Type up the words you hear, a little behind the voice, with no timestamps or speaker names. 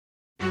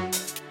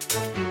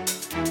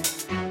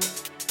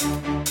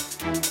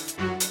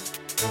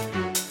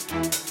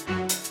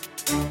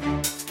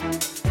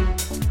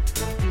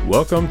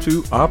Welcome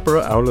to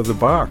Opera Out of the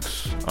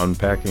Box,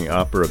 unpacking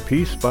opera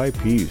piece by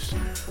piece.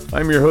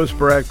 I'm your host,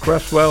 Brad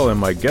Cresswell, and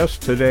my guests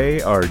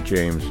today are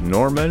James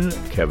Norman,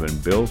 Kevin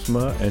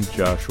Bilsma, and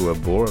Joshua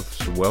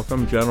Borths.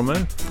 Welcome,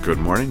 gentlemen. Good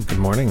morning. Good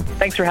morning.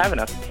 Thanks for having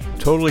us.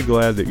 Totally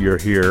glad that you're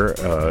here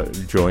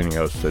joining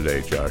us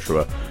today,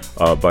 Joshua.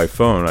 By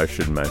phone, I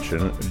should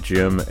mention.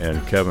 Jim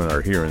and Kevin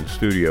are here in the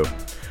studio.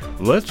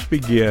 Let's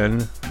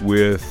begin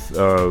with,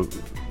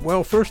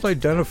 first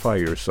identify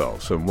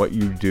yourselves and what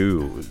you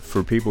do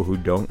for people who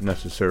don't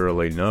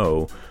necessarily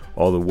know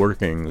all the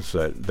workings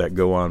that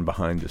go on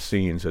behind the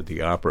scenes at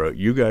the opera.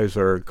 You guys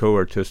are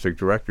co-artistic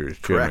directors,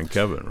 Jim Correct. and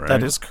Kevin, right?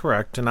 That is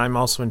correct, and I'm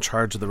also in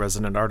charge of the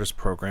Resident Artist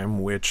Program,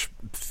 which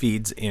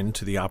feeds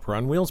into the Opera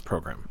on Wheels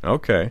program.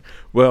 Okay.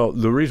 Well,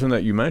 the reason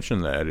that you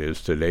mentioned that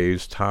is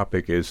today's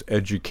topic is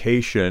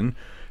education,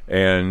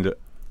 and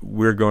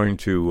we're going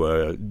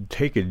to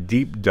take a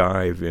deep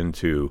dive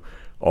into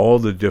all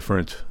the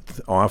different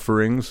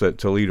offerings that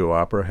Toledo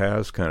Opera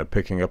has, kind of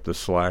picking up the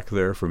slack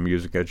there for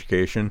music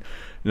education.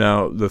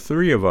 Now, the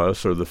three of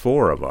us, or the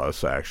four of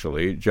us,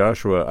 actually,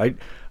 Joshua,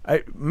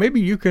 I maybe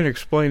you can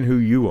explain who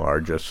you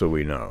are, just so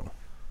we know.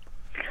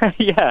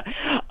 Yeah.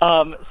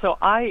 So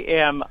I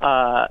am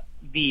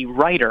the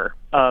writer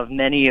of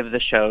many of the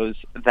shows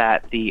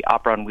that the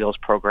Opera on Wheels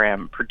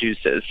program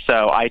produces.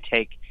 So I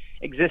take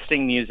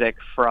existing music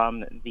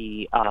from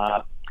the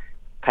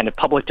kind of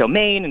public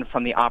domain and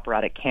from the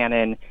operatic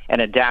canon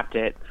and adapt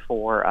it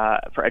for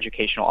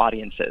educational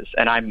audiences.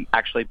 And I'm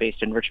actually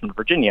based in Richmond,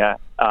 Virginia,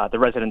 the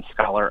resident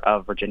scholar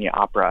of Virginia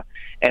Opera,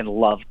 and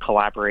love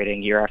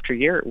collaborating year after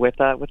year with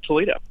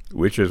Toledo.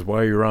 Which is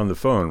why you're on the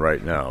phone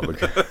right now.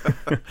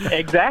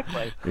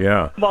 Exactly.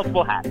 Yeah.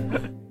 Multiple hats.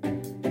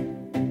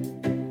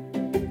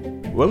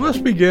 Well, let's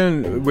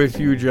begin with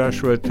you,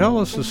 Joshua. Tell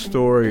us the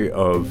story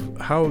of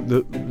how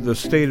the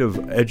state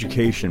of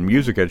education,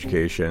 music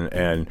education,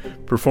 and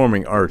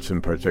performing arts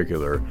in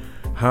particular,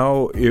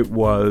 how it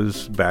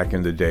was back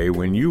in the day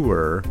when you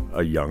were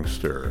a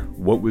youngster.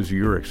 What was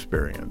your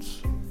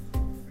experience?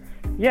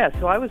 Yeah,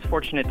 so I was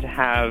fortunate to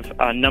have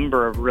a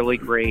number of really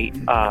great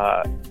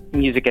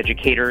music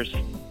educators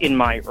in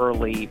my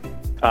early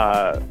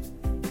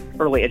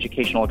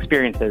educational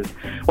experiences.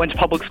 Went to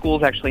public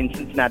schools actually in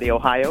Cincinnati,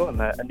 Ohio.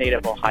 I'm a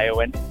native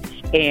Ohioan.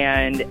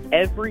 And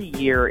every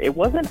year, it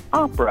wasn't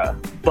opera,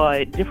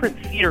 but different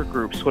theater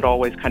groups would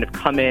always kind of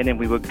come in, and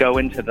we would go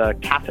into the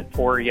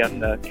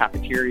cafetorium, the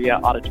cafeteria,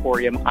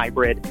 auditorium,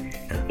 hybrid.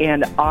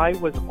 And I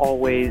was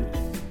always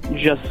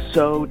just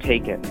so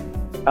taken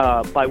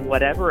by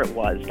whatever it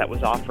was that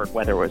was offered,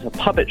 whether it was a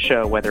puppet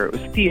show, whether it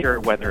was theater,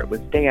 whether it was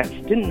dance.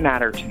 Didn't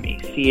matter to me.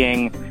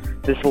 Seeing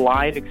this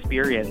live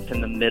experience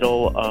in the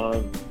middle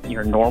of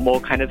your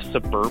normal kind of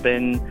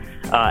suburban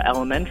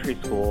elementary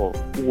school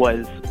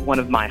was one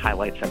of my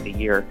highlights of the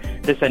year.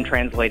 This then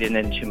translated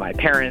into my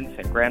parents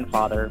and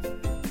grandfather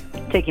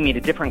taking me to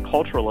different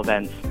cultural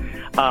events,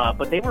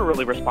 but they were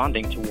really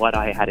responding to what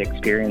I had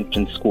experienced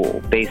in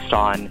school based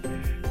on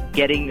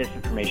getting this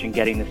information,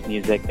 getting this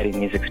music,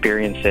 getting these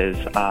experiences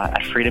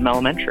at Freedom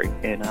Elementary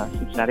in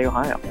Cincinnati,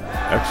 Ohio.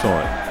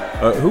 Excellent.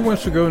 Who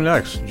wants to go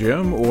next,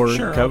 Jim or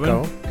Sure, Kevin?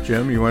 I'll go.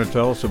 Jim, you want to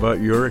tell us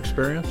about your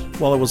experience?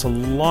 Well, it was a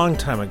long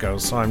time ago,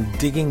 so I'm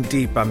digging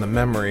deep on the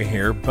memory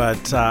here,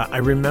 but I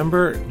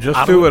remember...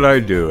 Just do what I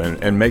do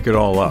and make it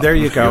all up. There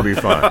you go. You'll be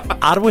fine.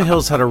 Ottawa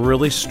Hills had a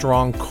really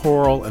strong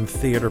choral and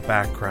theater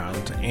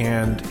background,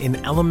 and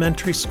in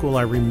elementary school,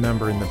 I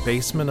remember in the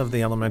basement of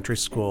the elementary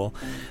school,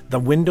 the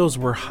windows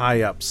were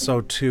high up,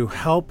 so to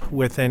help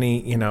with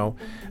any,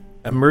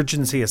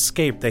 emergency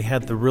escape, they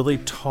had the really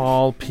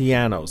tall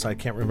pianos. I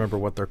can't remember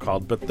what they're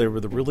called, but they were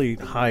the really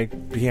high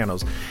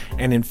pianos.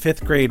 And in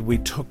 5th grade, we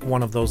took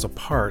one of those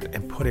apart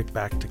and put it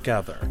back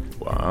together.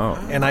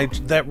 Wow. And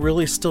that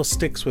really still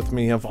sticks with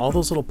me, of all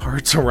those little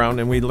parts around,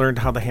 and we learned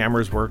how the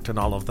hammers worked and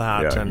all of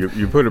that. Yeah, and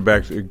you put it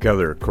back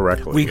together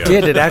correctly. we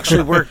did. It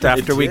actually worked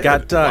after we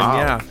got done.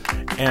 Wow.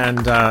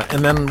 Yeah.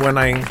 And then when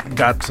I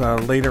got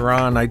later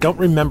on, I don't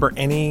remember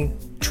any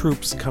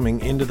troops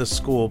coming into the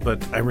school,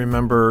 but I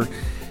remember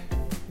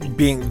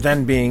being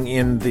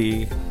in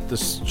the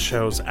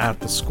shows at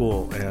the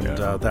school, and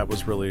that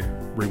was really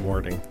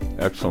rewarding.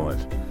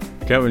 Excellent.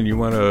 Kevin, you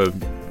want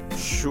to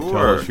Sure.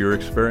 tell us your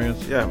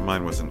experience? Yeah,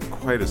 mine wasn't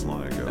quite as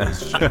long ago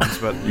as Jim's,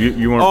 but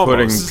You weren't almost.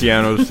 putting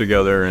pianos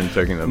together and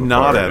taking them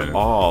Not apart. at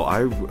all.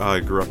 I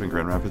grew up in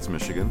Grand Rapids,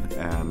 Michigan,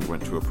 and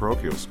went to a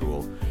parochial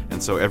school,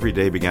 and so every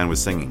day began with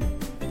singing.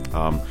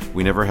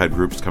 We never had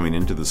groups coming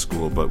into the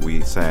school, but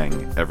we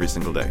sang every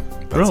single day.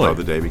 That's Really? how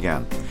the day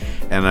began.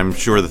 And I'm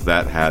sure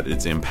that had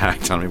its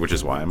impact on me, which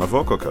is why I'm a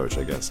vocal coach,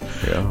 I guess.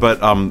 Yeah. But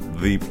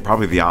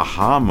probably the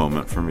aha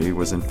moment for me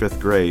was in 5th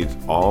grade.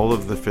 All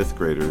of the 5th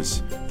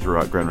graders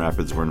throughout Grand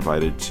Rapids were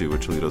invited to a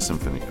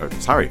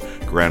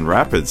Grand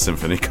Rapids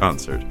Symphony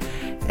concert.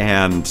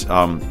 And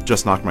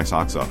just knocked my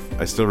socks off.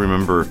 I still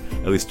remember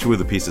at least 2 of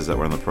the pieces that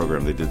were on the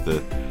program. They did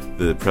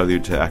the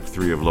prelude to Act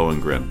 3 of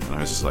Lohengrin, and I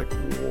was just like,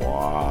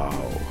 wow.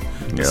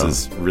 This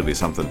is really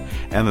something.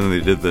 And then they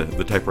did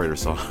the typewriter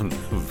song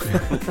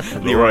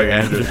of Leroy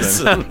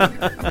Anderson.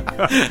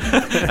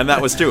 And that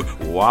was too.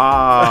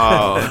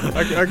 Wow.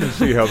 I can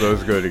see how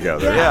those go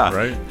together. Yeah.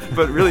 Right?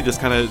 But really just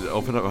kind of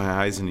opened up my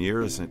eyes and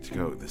ears and to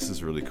go, this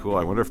is really cool.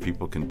 I wonder if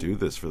people can do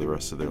this for the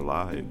rest of their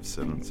lives.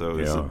 And so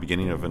it's the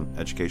beginning of an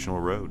educational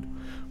road.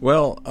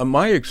 Well,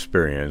 my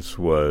experience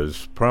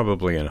was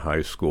probably in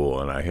high school,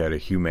 and I had a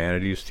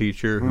humanities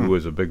teacher who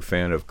was a big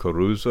fan of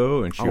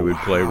Caruso, and she would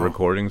play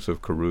recordings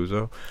of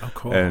Caruso. Oh,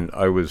 cool. And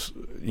I was,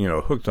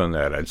 hooked on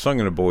that. I'd sung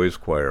in a boys'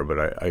 choir, but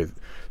I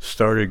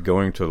started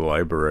going to the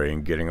library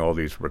and getting all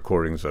these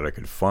recordings that I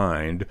could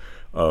find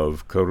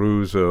of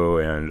Caruso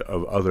and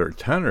of other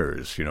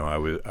tenors. I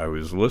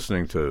was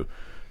listening to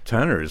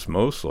tenors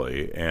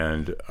mostly,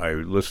 and I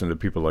listened to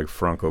people like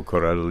Franco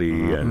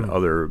Corelli and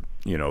other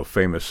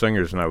famous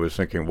singers, and I was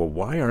thinking, well,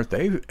 why aren't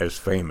they as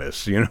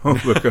famous?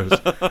 Because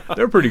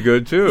they're pretty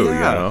good too.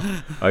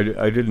 I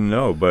didn't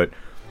know, but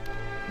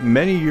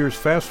many years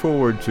fast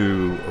forward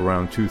to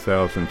around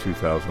 2000,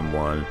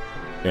 2001,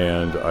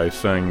 and I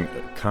sang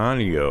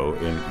Canio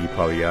in I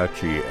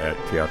Pagliacci at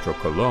Teatro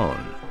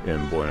Colón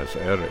in Buenos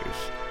Aires.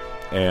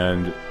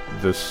 And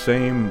the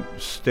same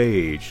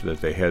stage that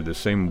they had, the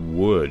same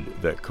wood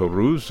that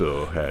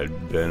Caruso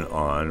had been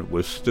on,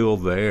 was still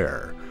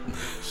there.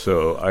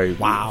 So I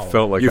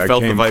felt like I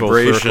felt came the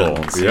full circle.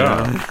 vibrations.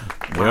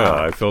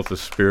 Yeah, I felt the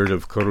spirit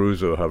of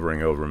Caruso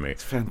hovering over me.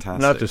 It's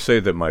fantastic. Not to say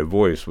that my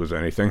voice was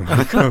anything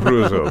like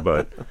Caruso,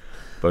 but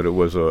it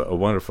was a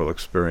wonderful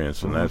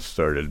experience, and that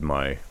started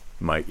my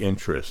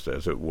interest,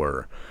 as it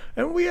were.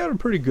 And we had a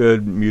pretty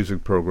good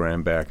music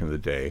program back in the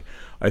day.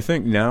 I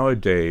think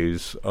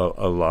nowadays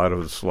a lot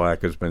of the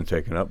slack has been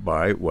taken up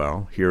by,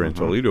 here in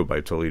Toledo,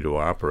 by Toledo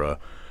Opera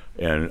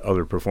and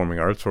other performing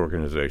arts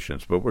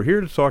organizations. But we're here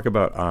to talk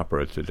about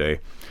opera today.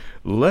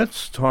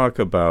 Let's talk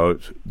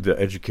about the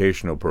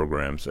educational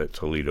programs at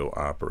Toledo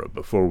Opera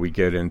before we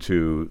get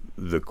into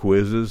the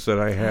quizzes that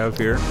I have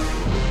here.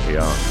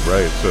 Yeah,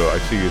 right. So I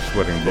see you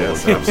sweating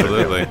bullets. Yes,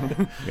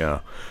 absolutely.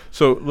 Yeah.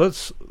 So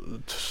let's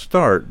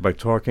start by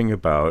talking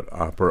about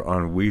Opera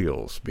on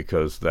Wheels,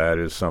 because that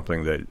is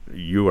something that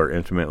you are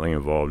intimately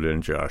involved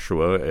in,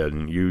 Joshua,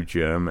 and you,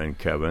 Jim, and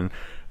Kevin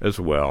as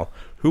well.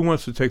 Who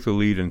wants to take the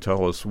lead and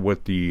tell us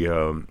what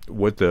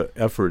the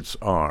efforts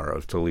are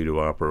of Toledo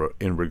Opera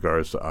in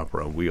regards to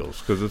Opera on Wheels?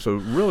 Because it's a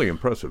really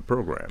impressive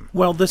program.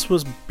 Well, this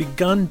was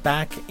begun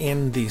back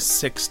in the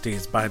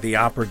 60s by the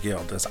Opera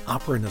Guild as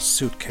Opera in a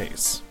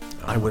Suitcase.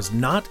 I was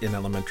not in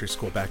elementary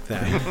school back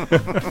then.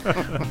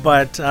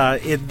 But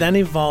it then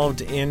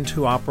evolved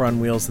into Opera on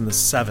Wheels in the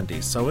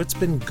 70s. So it's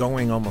been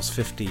going almost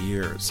 50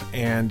 years.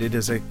 And it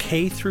is a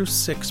K through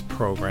 6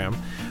 program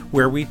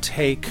where we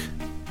take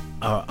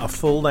a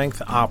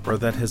full-length opera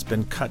that has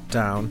been cut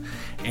down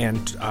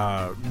and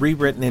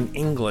rewritten in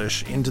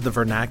English into the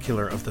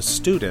vernacular of the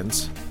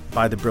students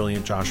by the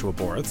brilliant Joshua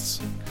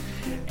Borths.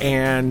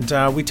 And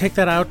we take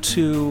that out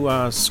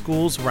to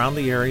schools around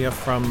the area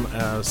from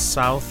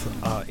south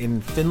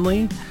in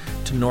Findlay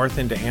to north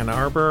into Ann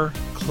Arbor,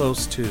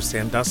 close to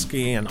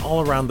Sandusky, and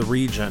all around the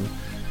region.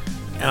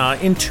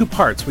 In 2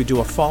 parts. We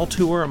do a fall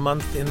tour, a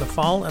month in the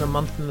fall and a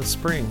month in the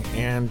spring.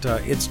 And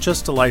it's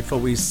just delightful.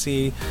 We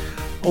see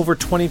over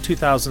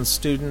 22,000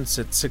 students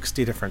at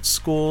 60 different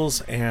schools,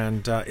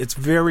 and it's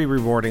very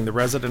rewarding. The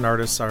resident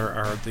artists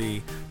are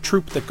the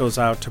troupe that goes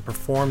out to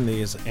perform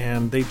these,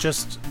 and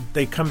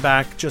they come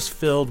back just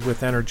filled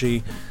with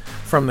energy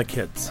from the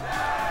kids.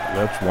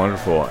 That's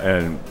wonderful.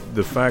 And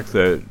the fact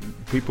that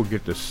people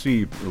get to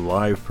see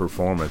live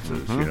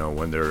performances,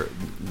 when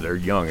they're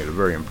young at a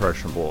very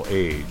impressionable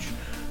age,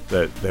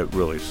 that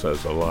really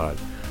says a lot.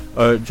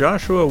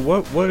 Joshua,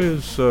 what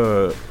is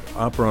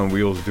Opera on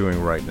Wheels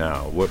doing right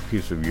now? What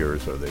piece of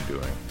yours are they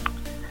doing?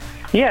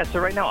 Yeah, so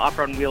right now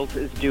Opera on Wheels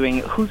is doing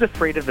Who's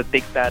Afraid of the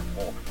Big Bad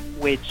Wolf,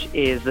 which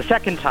is the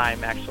second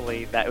time,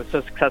 actually, that it was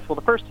so successful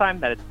the first time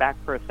that it's back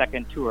for a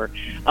second tour.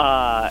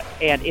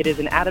 And it is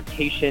an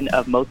adaptation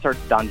of Mozart's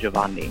Don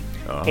Giovanni.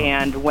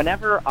 And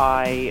whenever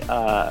I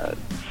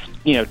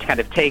kind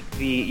of take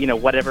the,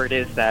 whatever it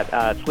is that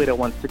Toledo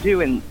wants to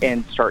do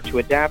and start to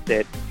adapt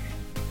it,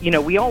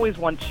 we always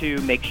want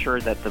to make sure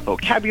that the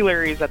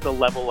vocabulary is at the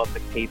level of the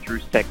K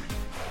through 6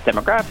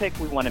 demographic.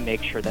 We want to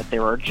make sure that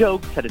there are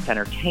jokes, that it's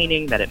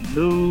entertaining, that it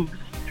moves.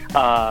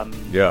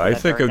 I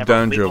think of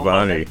Don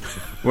Giovanni.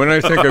 When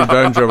I think of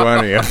Don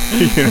Giovanni,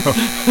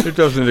 it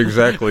doesn't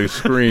exactly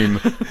scream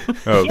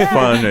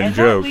fun and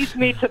jokes. That leads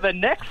me to the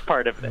next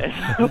part of this,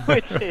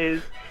 which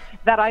is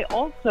that I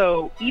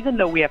also, even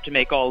though we have to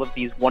make all of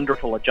these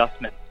wonderful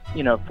adjustments,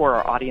 for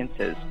our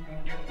audiences,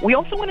 we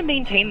also want to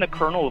maintain the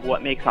kernel of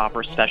what makes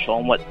opera special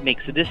and what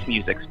makes this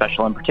music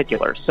special in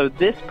particular. So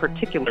this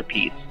particular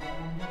piece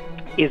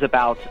is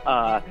about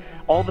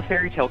all the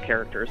fairy tale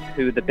characters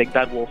who the Big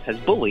Bad Wolf has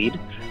bullied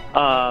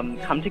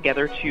come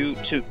together to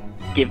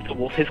give the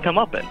wolf his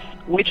comeuppance,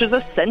 which is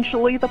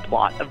essentially the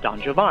plot of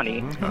Don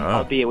Giovanni,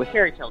 albeit with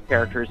fairy tale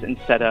characters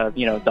instead of,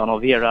 Don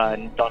Elvira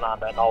and Don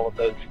Anna and all of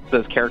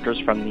those characters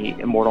from the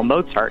immortal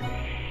Mozart.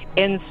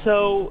 And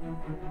so,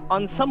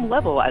 on some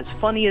level, as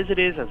funny as it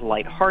is, as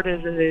lighthearted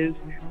as it is,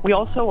 we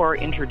also are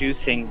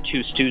introducing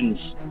to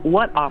students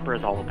what opera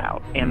is all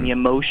about and the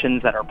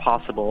emotions that are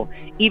possible,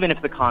 even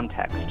if the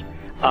context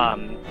has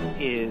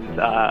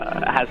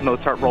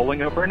Mozart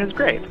rolling over in his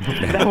grave.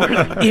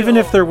 Even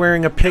if they're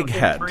wearing a pig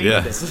head.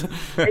 Yes.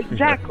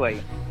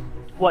 Exactly.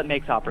 What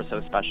makes opera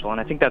so special, and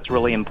I think that's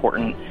really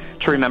important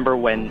to remember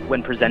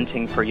when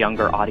presenting for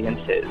younger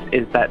audiences,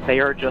 is that they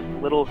are just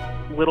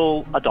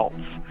little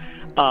adults.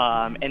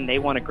 And they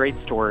want a great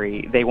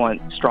story. They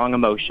want strong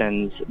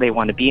emotions. They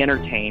want to be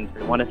entertained.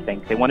 They want to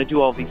think. They want to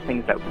do all these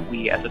things that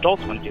we as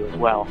adults want to do as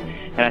well.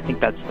 And I think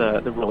that's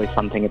the really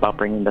fun thing about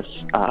bringing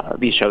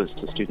these shows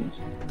to students.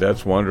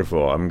 That's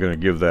wonderful. I'm going to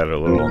give that a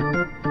little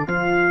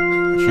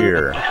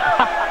cheer.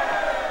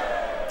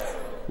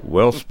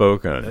 Well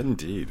spoken.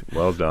 Indeed.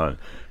 Well done.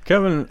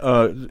 Kevin,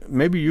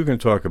 maybe you can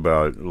talk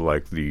about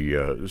like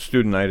the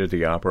student night at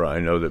the opera.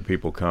 I know that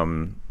people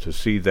come to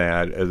see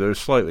that. They're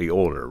slightly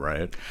older,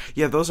 right?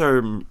 Yeah, those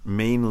are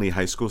mainly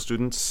high school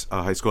students,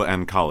 high school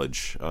and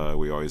college.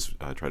 We always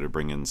try to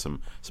bring in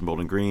some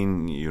Bowling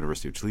Green,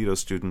 University of Toledo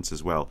students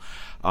as well.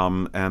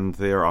 And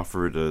they are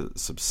offered a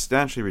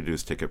substantially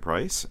reduced ticket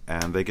price,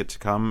 and they get to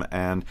come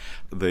and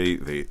they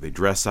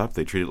dress up.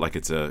 They treat it like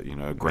it's a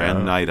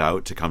grand night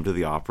out to come to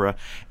the opera.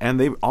 And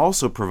they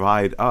also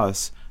provide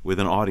us with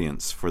an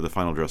audience for the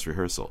final dress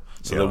rehearsal,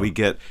 so that we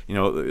get,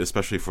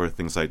 especially for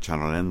things like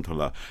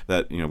Cenerentola,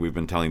 that we've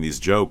been telling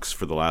these jokes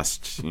for the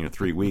last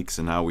 3 weeks,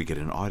 and now we get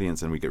an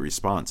audience and we get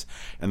response,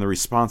 and the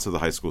response of the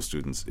high school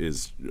students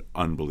is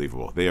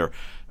unbelievable. They are,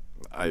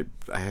 I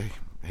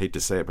hate to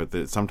say it,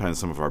 but sometimes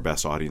some of our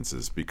best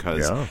audiences,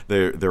 because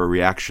their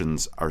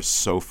reactions are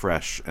so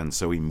fresh and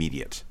so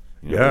immediate.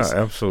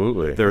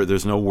 Absolutely.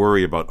 There's no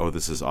worry about,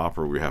 this is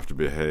opera, we have to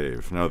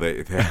behave. No,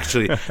 they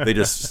actually they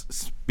just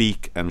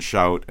speak and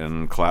shout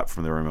and clap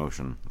from their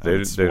emotion.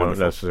 They don't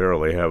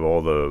necessarily have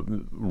all the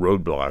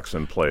roadblocks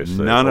in place.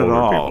 None at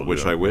all,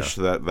 which I wish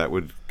that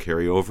would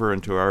carry over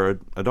into our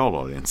adult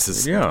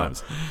audiences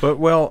sometimes. But,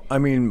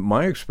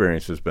 my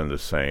experience has been the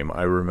same.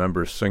 I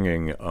remember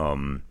singing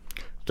Don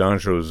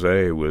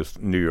José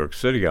with New York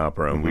City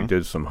Opera, and we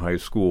did some high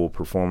school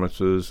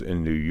performances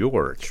in New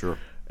York. Sure.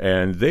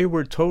 And they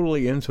were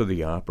totally into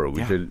the opera.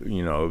 We did,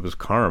 it was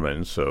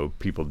Carmen, so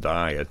people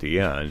die at the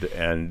end.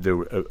 And there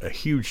were a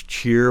huge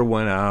cheer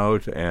went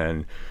out,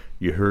 and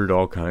you heard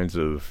all kinds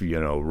of,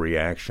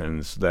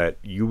 reactions that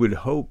you would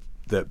hope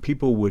that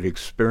people would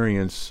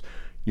experience,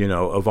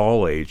 of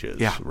all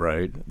ages,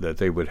 right? That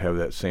they would have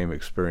that same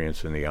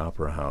experience in the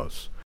opera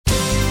house.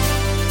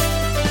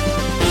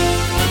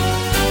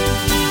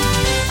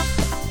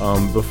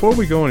 Before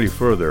we go any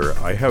further,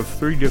 I have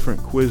 3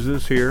 different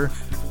quizzes here.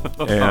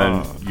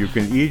 And you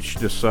can each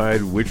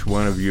decide which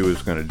one of you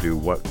is going to do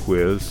what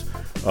quiz.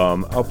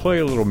 I'll play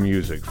a little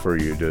music for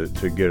you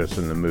to get us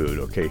in the mood.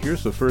 Okay,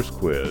 here's the first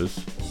quiz.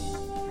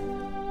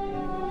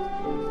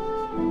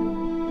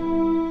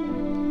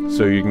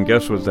 So you can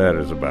guess what that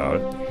is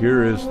about.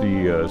 Here is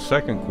the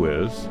second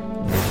quiz.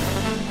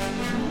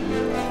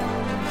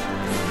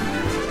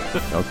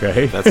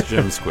 Okay. That's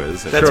Jim's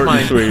quiz. That's short mine.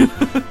 And sweet.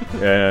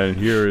 And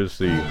here is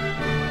the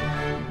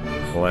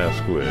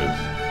last quiz.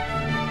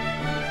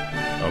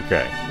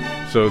 Okay,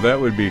 so that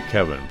would be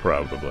Kevin,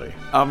 probably.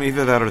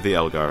 Either that or the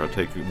Elgar. I'll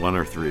take 1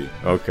 or 3.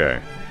 Okay,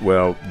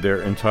 well,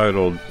 they're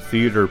entitled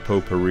Theater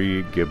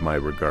Potpourri, Give My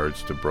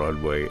Regards to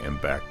Broadway,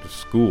 and Back to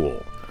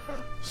School.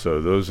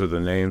 So those are the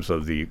names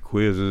of the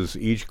quizzes.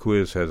 Each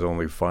quiz has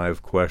only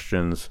 5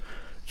 questions.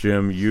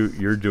 Jim,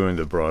 you're doing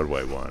the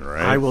Broadway one,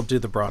 right? I will do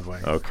the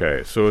Broadway.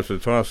 Okay, so it's a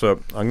toss-up.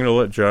 I'm going to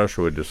let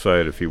Joshua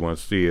decide if he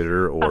wants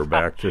theater or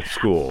back to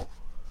school.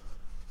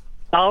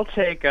 I'll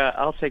take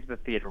the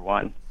theater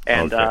one,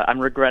 and Okay. I'm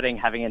regretting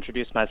having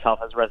introduced myself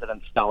as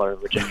resident scholar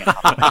of Virginia.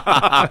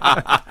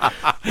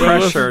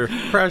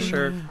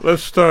 Pressure.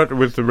 Let's start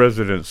with the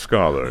resident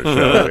scholar,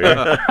 shall we?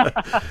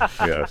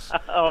 Yes.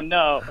 Oh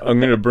no! I'm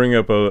going to bring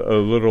up a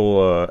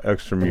little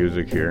extra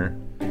music here.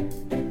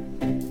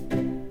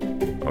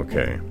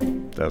 Okay,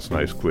 that's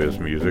nice quiz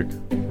music,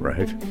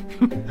 right?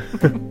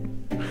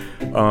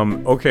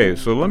 Okay,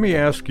 so let me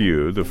ask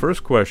you the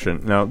first question.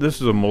 Now, this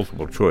is a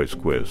multiple choice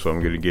quiz, so I'm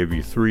going to give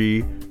you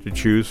 3 to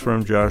choose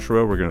from,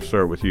 Joshua. We're going to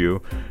start with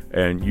you,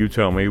 and you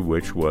tell me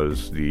which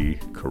was the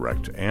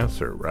correct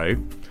answer, right?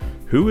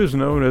 Who is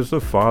known as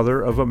the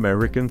father of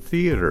American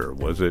theater?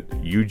 Was it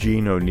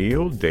Eugene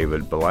O'Neill,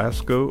 David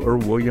Belasco, or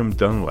William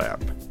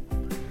Dunlap?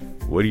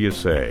 What do you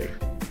say?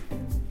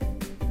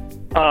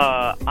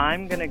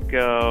 I'm gonna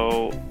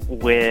go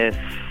with.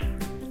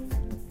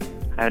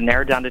 I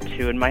narrowed down to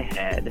 2 in my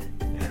head,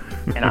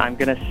 and I'm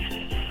gonna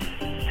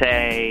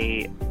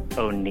say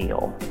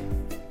O'Neill.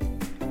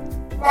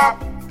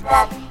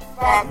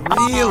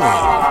 Really?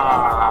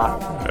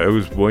 It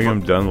was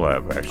William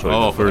Dunlap, actually,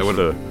 the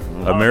first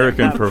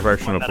American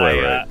professional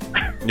playwright.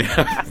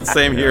 Yeah,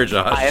 same here,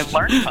 Josh. I have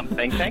learned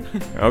something. Thanks.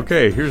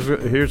 Okay, here's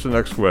the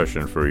next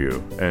question for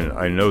you, and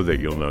I know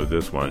that you'll know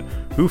this one.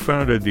 Who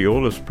founded the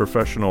oldest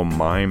professional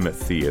mime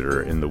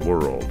theater in the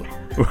world?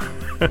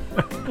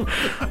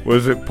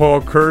 Was it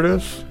Paul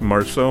Curtis,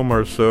 Marcel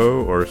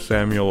Marceau, or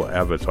Samuel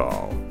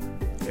Avital?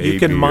 You A,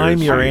 can B, or mime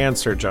C? your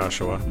answer,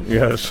 Joshua.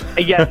 Yes.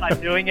 Yes, I'm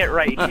doing it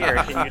right here.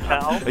 Can you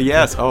tell?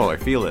 Yes. Oh, I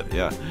feel it.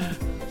 Yeah.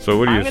 So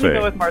what do you I'm going to say?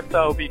 go with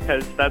Marceau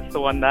because that's the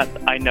one that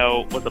I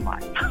know was a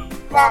mime.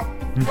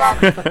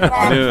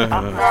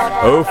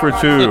 0 for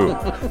 2.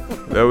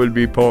 That would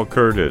be Paul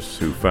Curtis,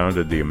 who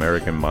founded the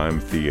American Mime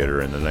Theater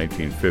in the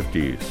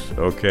 1950s.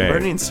 Okay.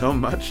 Learning so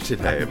much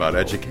today about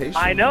education.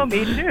 I know,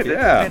 me too. This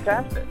Yeah. is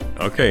fantastic.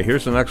 Okay,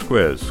 here's the next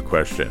quiz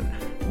question.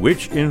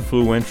 Which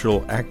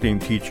influential acting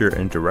teacher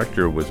and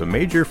director was a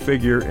major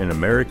figure in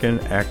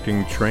American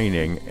acting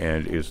training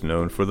and is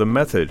known for the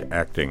method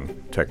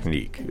acting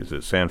technique? Is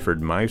it Sanford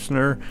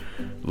Meisner,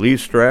 Lee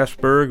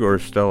Strasberg, or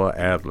Stella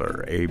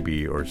Adler? A,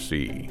 B, or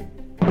C?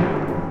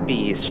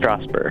 B.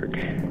 Strasberg.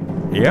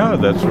 Yeah,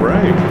 that's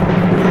right.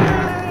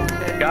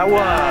 Got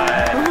one.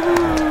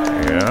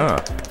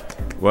 Yeah.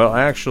 Well,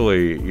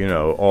 actually,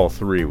 all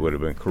three would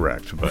have been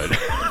correct, but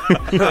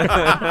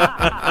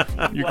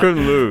you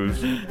couldn't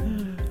lose.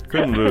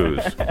 Couldn't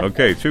lose.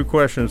 Okay, 2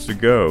 questions to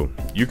go.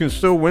 You can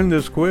still win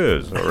this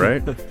quiz, all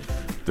right?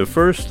 The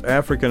first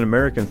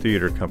African-American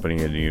theater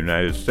company in the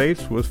United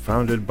States was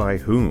founded by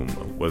whom?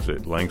 Was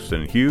it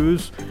Langston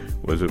Hughes?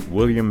 Was it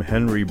William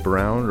Henry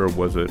Brown? Or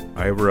was it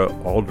Ira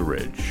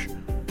Aldridge?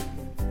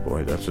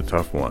 Boy, that's a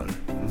tough one.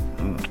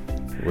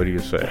 What do you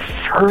say?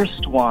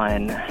 First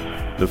one.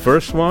 The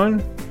first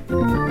one?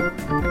 Oh,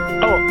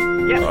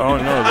 yes. Oh,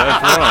 no,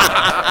 that's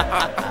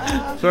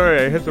wrong.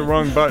 Sorry, I hit the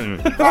wrong button.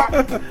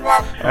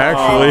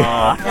 Actually.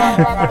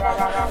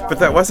 But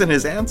that wasn't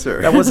his answer.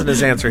 That wasn't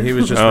his answer. He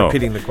was just Oh.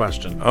 repeating the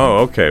question. Oh,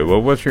 okay.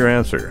 Well, what's your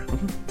answer?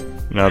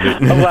 Now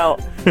that Well,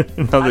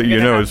 now that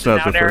you know it's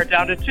not the narrow it first.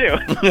 down to 2.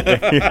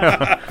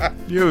 Yeah.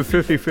 You have a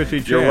 50-50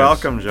 chance. You're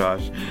welcome,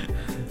 Josh.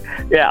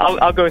 Yeah,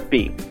 I'll go with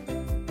B.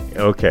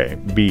 Okay,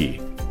 B.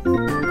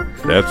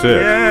 That's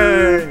it.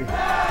 Yay!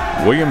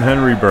 William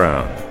Henry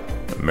Brown,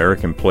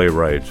 American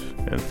playwright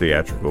and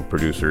theatrical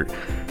producer,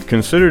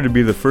 considered to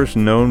be the first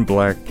known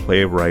black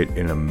playwright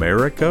in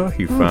America.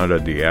 He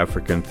founded the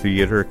African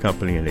Theater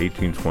Company in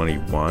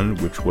 1821,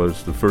 which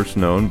was the first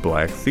known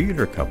black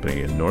theater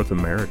company in North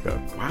America.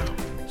 Wow.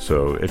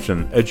 So it's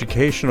an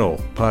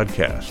educational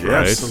podcast,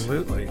 right?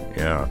 Absolutely.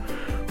 Yeah.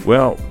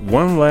 Well,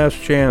 one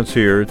last chance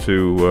here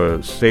to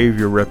save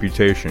your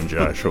reputation,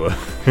 Joshua.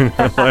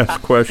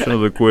 Last question of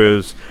the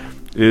quiz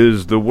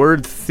is the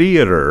word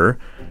theater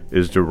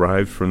is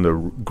derived from the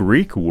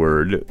Greek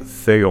word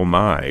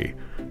theomai.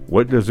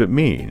 What does it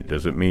mean?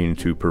 Does it mean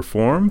to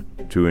perform,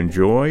 to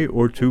enjoy,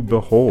 or to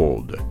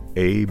behold?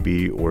 A,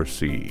 B, or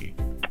C?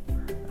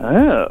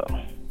 Oh.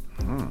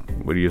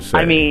 What do you say?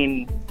 I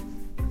mean,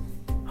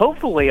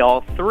 hopefully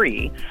all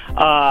 3.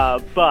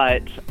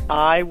 But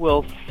I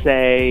will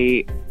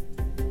say,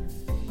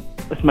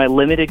 with my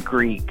limited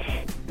Greek,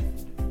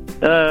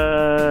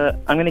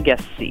 I'm going to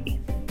guess C.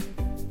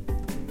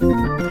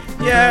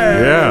 Yay!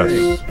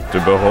 Yes, to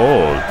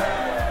behold.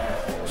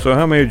 So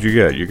how many did you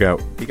get? You got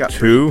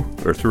 2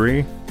 or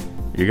 3?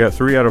 You got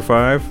 3 out of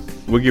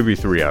 5? We'll give you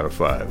 3 out of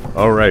 5.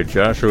 All right,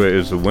 Joshua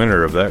is the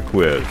winner of that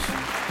quiz.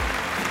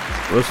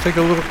 Let's take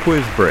a little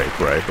quiz break,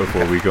 right,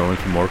 before we go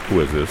into more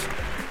quizzes.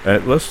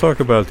 Let's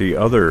talk about the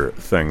other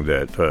thing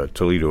that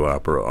Toledo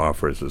Opera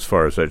offers as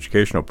far as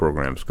educational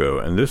programs go,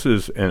 and this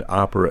is an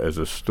opera as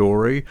a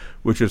story,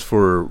 which is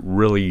for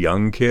really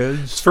young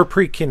kids. It's for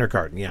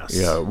pre-kindergarten, yes.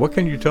 Yeah, what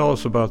can you tell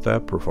us about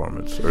that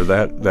performance, or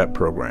that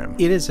program?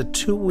 It is a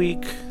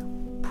 2-week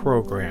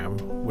program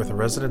with a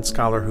resident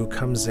scholar who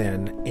comes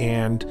in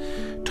and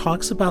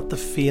talks about the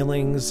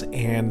feelings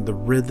and the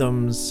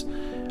rhythms.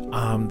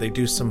 They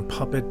do some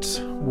puppet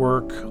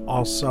work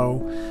also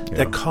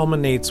that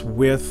culminates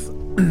with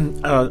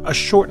a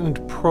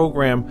shortened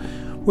program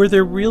where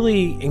they're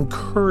really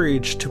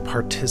encouraged to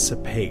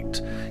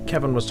participate.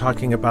 Kevin was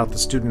talking about the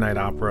student night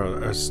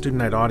opera,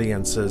 student night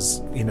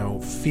audiences,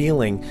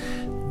 feeling.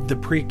 The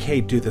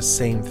pre-K do the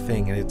same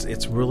thing, and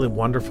it's really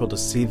wonderful to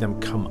see them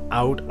come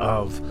out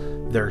of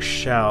their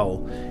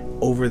shell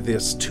over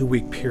this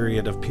 2-week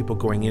period of people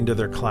going into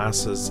their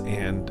classes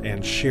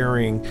and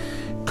sharing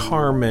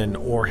Carmen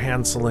or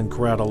Hansel and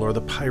Gretel or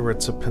the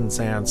Pirates of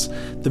Penzance.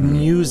 The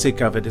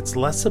music of it, it's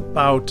less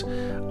about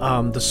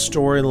the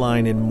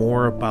storyline and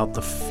more about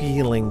the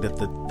feeling that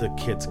the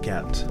kids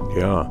get.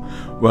 Yeah.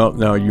 Well,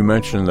 now you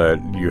mentioned that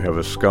you have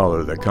a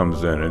scholar that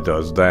comes in and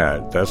does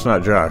that. That's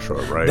not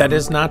Joshua, right? That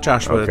is not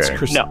Joshua. Okay. It's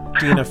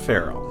Christina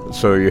Farrell.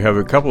 So you have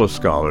a couple of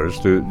scholars.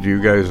 Do you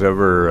guys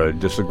ever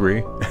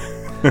disagree?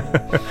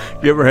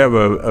 You ever have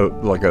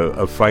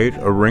a fight,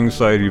 a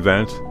ringside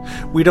event?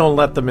 We don't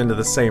let them into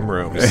the same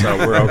room, so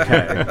we're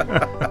okay.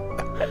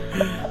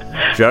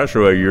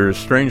 Joshua, you're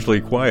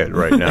strangely quiet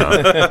right now.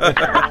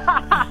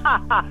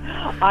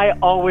 I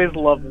always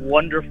love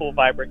wonderful,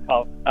 vibrant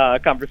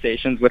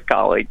conversations with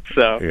colleagues.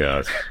 So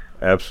Yes,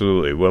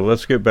 absolutely. Well,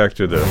 let's get back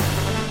to the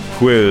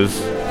quiz.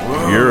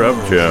 You're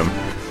up, Jim.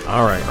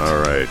 All right.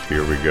 All right,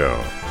 here we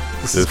go.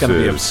 This is going to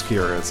be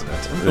obscure, isn't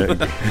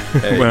it?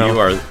 Hey, Well- you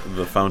are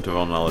the fount of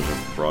all knowledge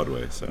of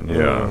Broadway. So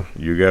Yeah,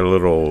 you got a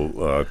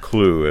little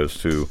clue as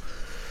to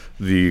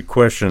the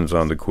questions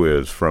on the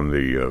quiz from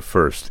the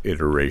first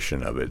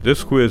iteration of it.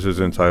 This quiz is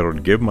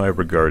entitled Give My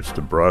Regards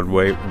to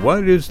Broadway.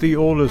 What is the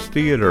oldest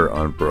theater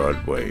on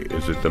Broadway?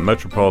 Is it the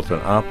Metropolitan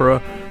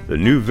Opera, the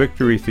New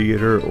Victory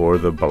Theater, or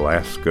the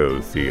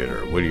Belasco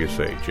Theater? What do you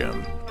say,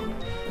 Jim?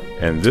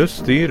 And this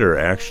theater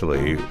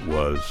actually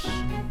was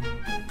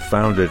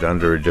founded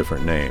under a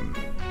different name.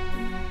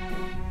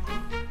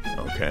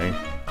 Okay.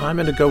 I'm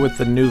going to go with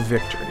the New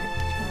Victory.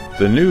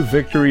 The New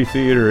Victory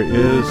Theater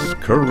is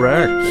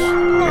correct.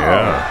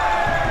 Yeah.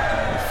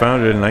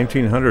 Founded in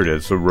 1900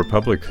 as the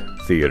Republic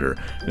Theater.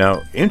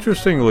 Now,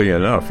 interestingly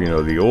enough,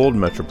 the old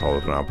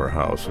Metropolitan Opera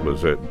House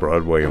was at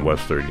Broadway and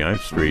West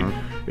 39th Street.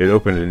 It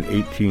opened in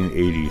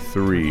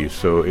 1883,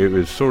 so it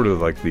was sort of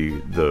like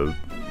the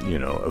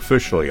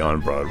officially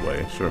on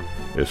Broadway. Sure.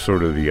 It's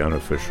sort of the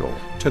unofficial.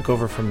 Took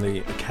over from the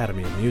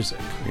Academy of Music.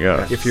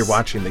 Yes. If you're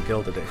watching the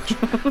Gilded Age.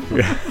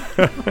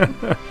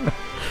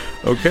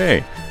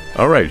 Okay.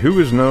 All right. Who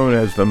is known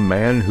as the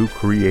man who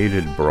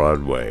created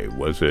Broadway?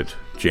 Was it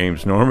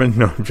James Norman?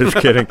 No, I'm just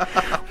kidding.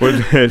 Was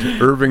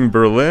it Irving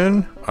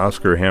Berlin,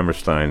 Oscar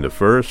Hammerstein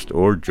I,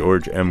 or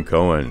George M.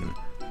 Cohen?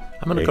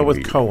 I'm going to go with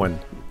Maybe. Cohen.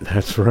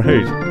 That's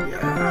right.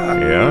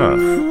 Yeah.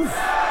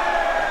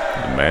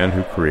 The man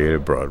who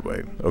created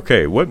Broadway.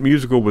 Okay, what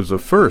musical was the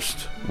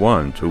first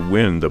one to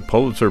win the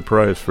Pulitzer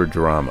Prize for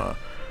Drama?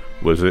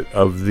 Was it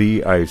Of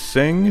Thee I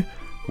Sing?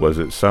 Was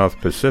it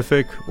South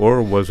Pacific?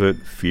 Or was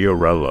it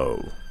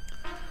Fiorello?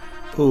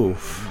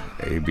 Oof.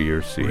 A, B,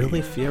 or C?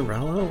 Really,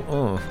 Fiorello?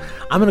 Oh.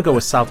 I'm going to go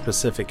with South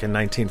Pacific in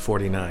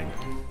 1949.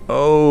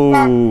 Oh.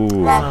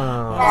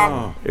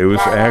 It was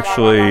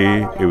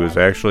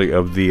actually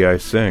Of Thee I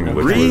Sing,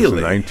 which was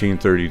Really?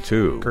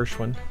 1932.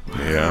 Gershwin.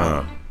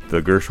 Yeah,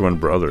 the Gershwin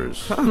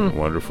brothers.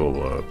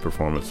 Wonderful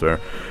performance there.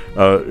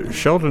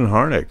 Sheldon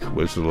Harnick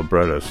was the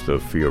librettist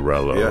of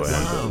Fiorello, Yes.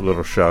 and a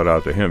little shout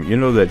out to him. You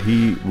know that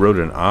he wrote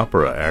an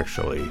opera,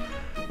 actually.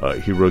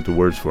 He wrote the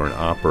words for an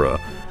opera,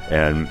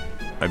 and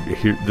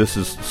this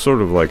is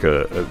sort of like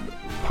a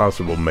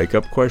possible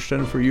makeup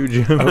question for you,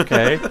 Jim.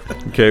 Okay.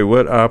 Okay,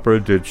 what opera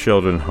did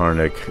Sheldon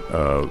Harnick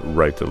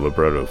write the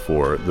libretto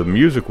for? The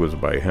music was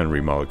by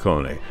Henry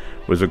Morricone.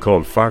 Was it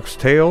called Fox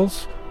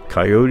Tales,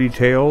 Coyote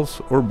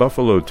Tales, or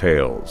Buffalo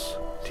Tales?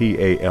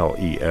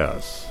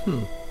 Tales.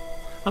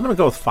 I'm going to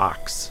go with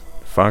Fox.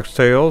 Fox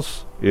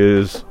Tales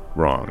is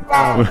wrong,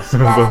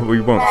 but we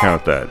won't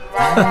count that.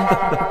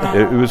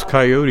 It was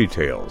Coyote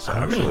Tales,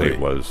 actually. really? It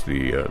was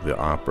the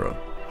opera.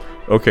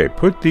 Okay,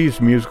 put these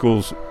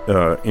musicals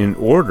in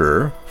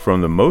order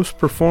from the most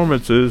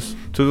performances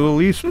to the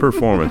least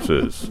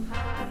performances.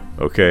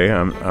 Okay,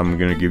 I'm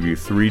going to give you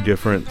 3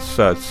 different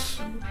sets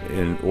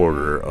in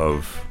order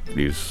of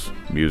these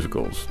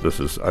musicals.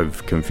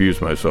 I've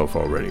confused myself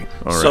already.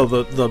 All right. So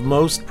the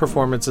most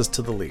performances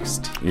to the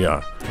least.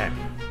 Yeah. Okay.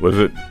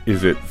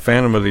 Is it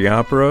Phantom of the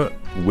Opera,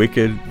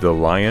 Wicked, The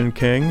Lion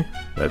King?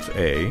 That's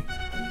A.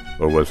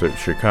 Or was it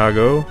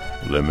Chicago,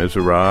 Les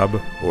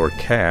Miserables, or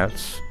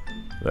Cats?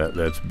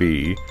 That's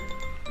B.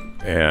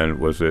 And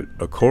was it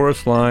A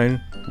Chorus Line,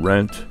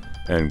 Rent,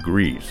 and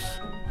Grease?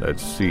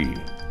 That's C.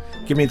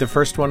 Give me the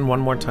first one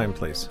more time,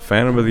 please.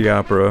 Phantom of the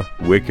Opera,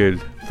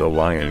 Wicked, The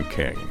Lion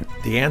King.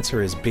 The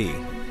answer is B.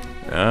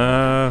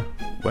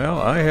 Well,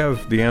 I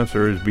have the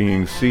answer as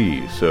being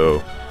C,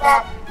 so...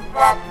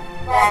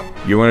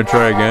 You want to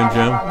try again,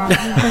 Jim?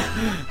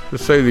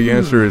 Let's say the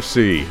answer is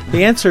C.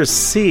 The answer is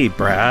C,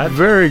 Brad.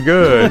 Very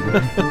good.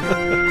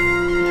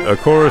 A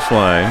Chorus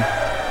Line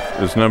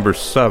is number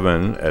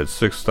 7 at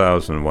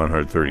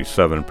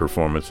 6,137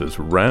 performances.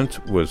 Rent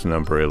was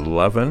number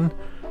 11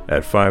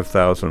 at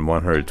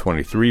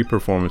 5,123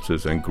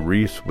 performances, and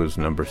Grease was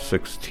number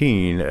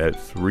 16 at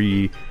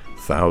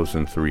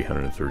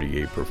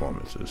 3,338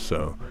 performances.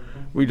 So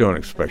we don't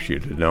expect you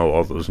to know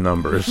all those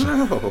numbers.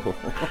 No.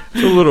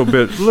 It's a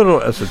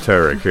little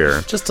esoteric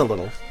here. Just a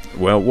little.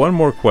 Well, one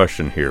more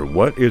question here.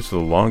 What is the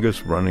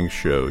longest running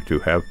show to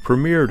have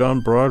premiered on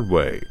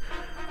Broadway?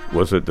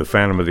 Was it the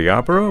Phantom of the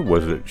Opera,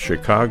 was it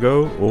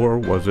Chicago, or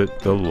was it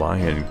The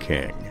Lion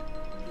King?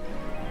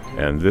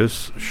 And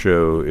this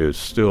show is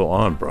still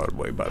on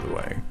Broadway, by the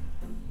way.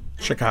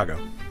 Chicago.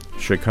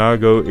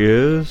 Chicago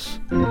is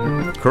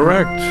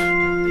correct.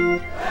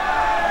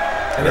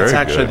 And it's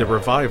Very actually good. the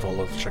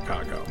revival of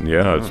Chicago.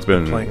 Yeah, it's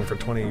been Playing for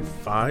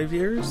 25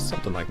 years,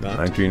 something like that.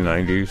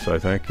 1990s, I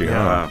think.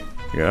 Yeah.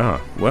 Yeah.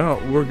 Well,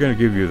 we're going to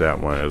give you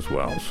that one as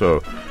well. So,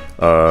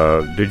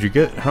 how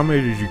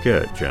many did you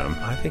get, Jim?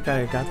 I think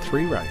I got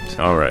 3 right.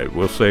 All right,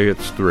 we'll say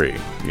it's 3.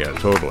 Yeah,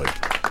 totally.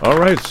 All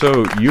right,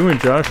 so you and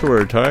Joshua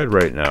are tied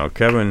right now.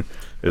 Kevin,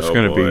 it's Oh,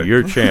 going to boy. be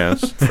your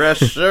chance.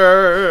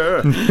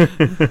 Pressure.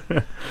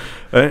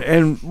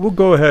 And we'll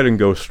go ahead and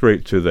go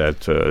straight to that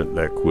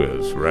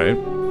quiz, right?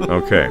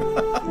 Okay.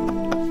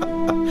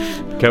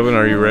 Kevin,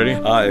 are you ready?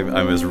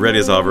 I'm as ready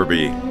as I'll ever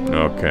be.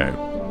 Okay.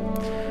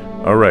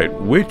 All right.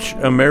 Which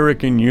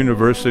American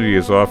university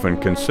is often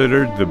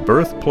considered the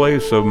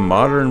birthplace of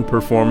modern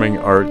performing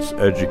arts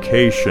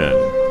education?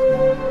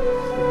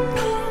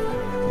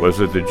 Was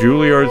it the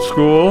Juilliard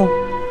School?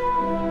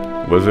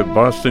 Was it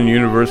Boston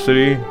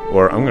University?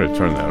 Or I'm going to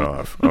turn that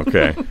off.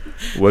 Okay.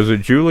 Was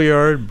it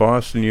Juilliard,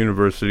 Boston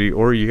University,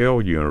 or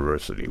Yale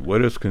University?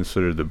 What is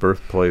considered the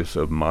birthplace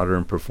of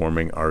modern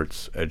performing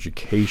arts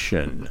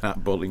education?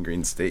 Not Bowling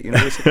Green State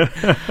University.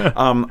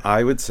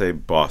 I would say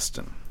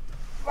Boston.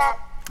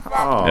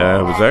 Oh.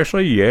 It was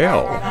actually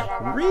Yale.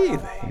 Really?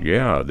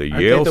 Yeah, the Are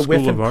Yale they the School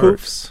Whiff of and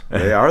Arts. Poofs?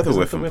 They are the Is it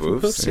Whiff the and Whiff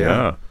and Poofs. Poofs?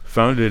 Yeah.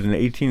 Founded in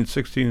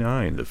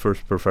 1869, the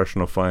first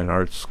professional fine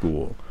arts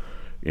school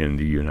in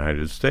the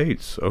United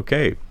States.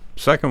 Okay,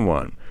 second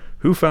one.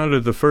 Who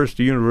founded the first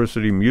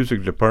university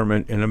music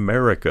department in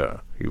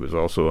America? He was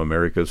also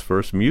America's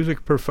first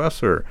music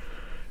professor.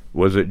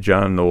 Was it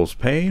John Knowles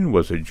Payne?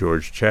 Was it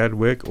George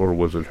Chadwick? Or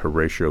was it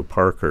Horatio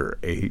Parker?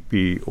 A,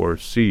 B, or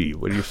C?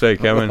 What do you say,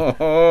 Kevin?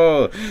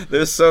 Oh,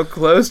 they're so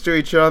close to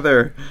each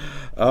other.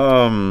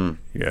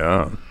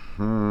 Yeah.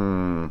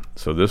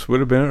 So this would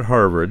have been at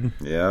Harvard.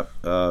 Yep.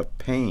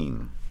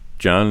 Payne.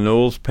 John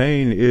Knowles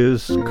Payne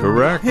is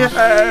correct.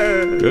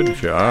 Yay! Good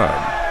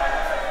job.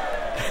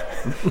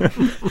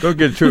 Don't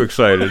get too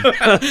excited.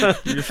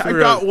 I've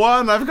got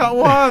one.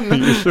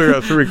 You still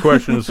got 3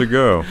 questions to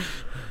go.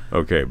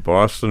 Okay,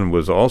 Boston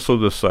was also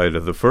the site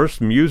of the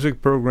first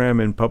music program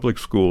in public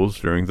schools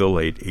during the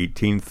late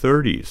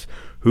 1830s.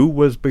 Who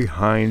was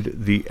behind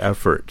the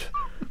effort?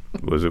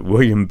 Was it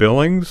William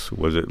Billings?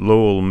 Was it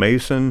Lowell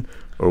Mason?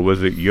 Or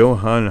was it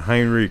Johann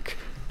Heinrich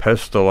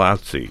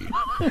Pestalozzi?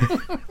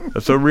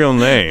 That's a real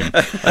name.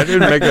 I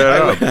didn't make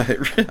that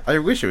up. I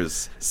wish it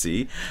was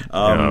C.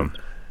 Yeah.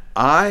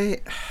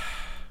 I'm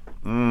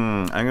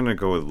going to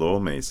go with Lowell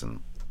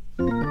Mason.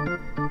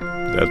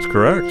 That's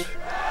correct.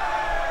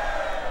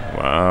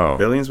 Wow.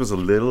 Billings was a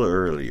little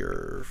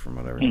earlier, from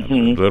what I remember.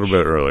 A little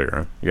bit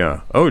earlier.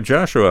 Yeah. Oh,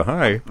 Joshua,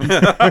 hi.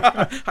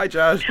 Hi,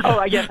 Josh.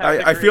 Oh, yes.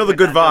 I feel the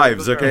good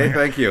vibes, okay?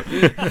 Thank you.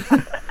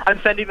 I'm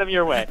sending them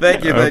your way.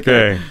 Thank you.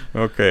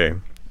 Okay.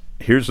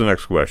 Here's the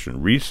next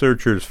question.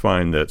 Researchers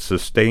find that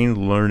sustained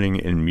learning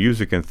in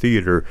music and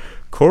theater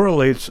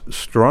correlates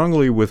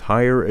strongly with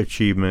higher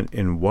achievement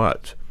in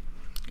what?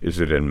 Is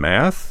it in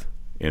math,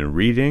 in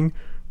reading,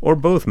 or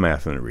both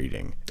math and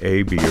reading?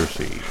 A, B, or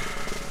C?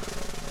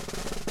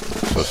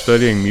 So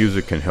studying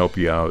music can help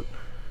you out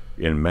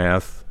in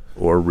math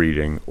or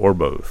reading or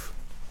both.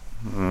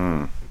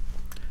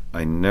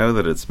 I know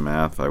that it's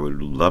math. I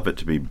would love it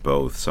to be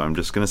both, so I'm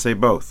just going to say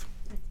both.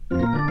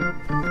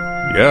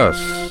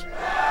 Yes.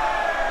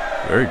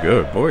 Very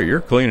good. Boy, you're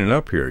cleaning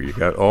up here. You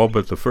got all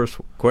but the first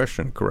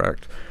question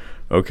correct.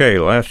 Okay,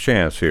 last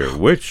chance here.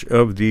 Which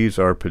of these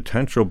are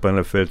potential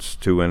benefits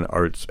to an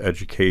arts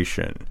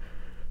education?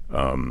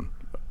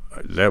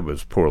 That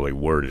was poorly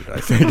worded,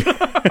 I think.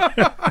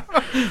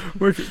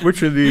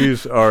 Which of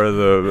these are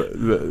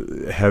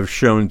have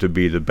shown to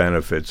be the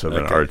benefits of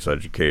an arts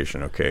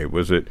education? Okay,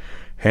 was it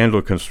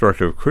handle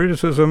constructive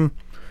criticism?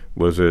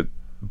 Was it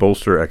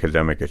bolster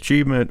academic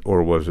achievement?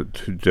 Or was it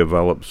to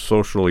develop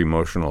social,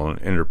 emotional,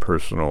 and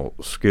interpersonal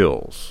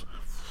skills?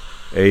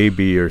 A,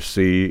 B, or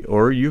C?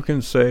 Or you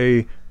can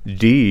say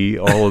D,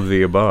 all of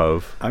the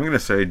above. I'm going to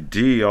say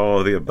D, all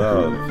of the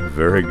above.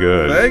 Very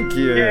good. Thank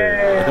you.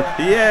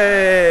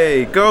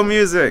 Yay! Go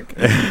music!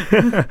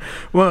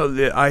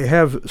 Well, I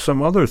have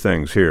some other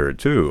things here,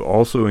 too.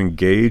 Also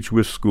engage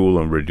with school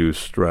and reduce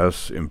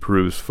stress,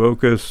 improves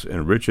focus,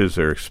 enriches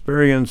their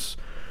experience.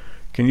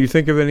 Can you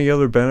think of any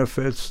other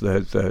benefits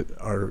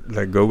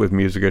that go with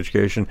music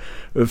education?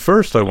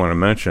 First, I want to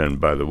mention,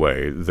 by the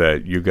way,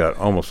 that you got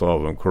almost all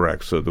of them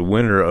correct. So the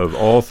winner of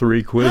all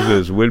 3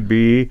 quizzes would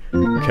be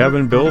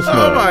Kevin Bilsma.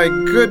 Oh, my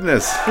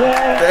goodness.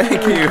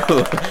 Thank you.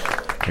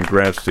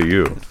 Congrats to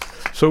you.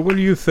 So what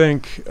do you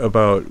think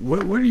about,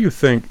 what do you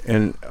think,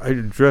 and I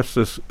address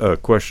this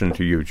question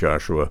to you,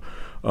 Joshua,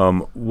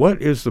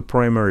 what is the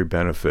primary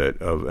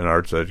benefit of an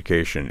arts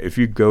education? If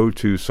you go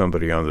to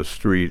somebody on the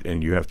street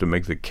and you have to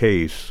make the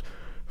case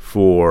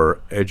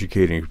for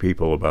educating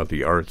people about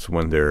the arts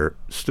when they're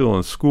still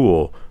in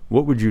school,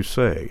 what would you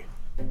say?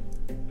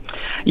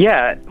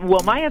 Yeah,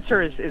 well, my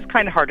answer is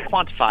kind of hard to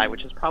quantify,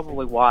 which is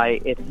probably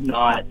why it's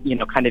not,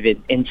 kind of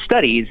in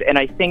studies. And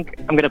I think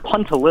I'm going to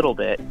punt a little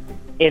bit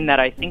in that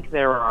I think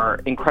there are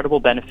incredible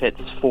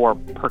benefits for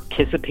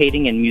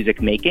participating in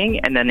music making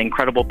and then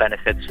incredible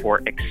benefits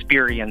for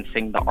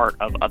experiencing the art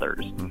of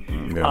others.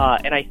 Mm-hmm. Yeah.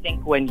 And I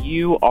think when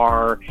you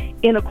are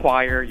in a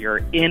choir,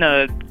 you're in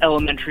a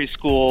elementary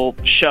school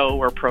show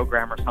or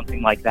program or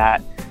something like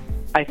that,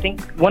 I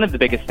think one of the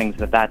biggest things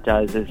that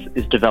does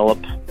is develop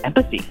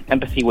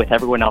empathy with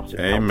everyone else.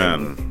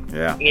 Amen.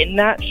 Yeah. In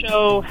that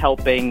show,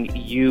 helping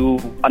you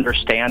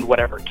understand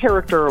whatever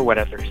character or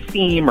whatever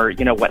theme or,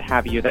 what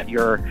have you that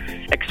you're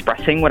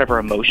expressing, whatever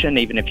emotion,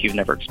 even if you've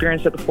never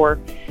experienced it before.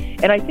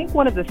 And I think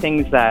one of the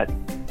things that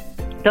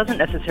doesn't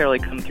necessarily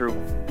come through,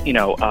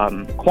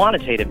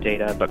 quantitative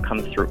data, but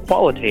comes through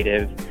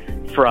qualitative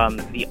from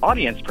the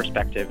audience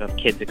perspective of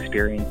kids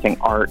experiencing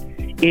art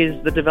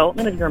is the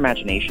development of your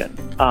imagination.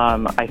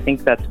 I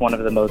think that's one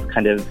of the most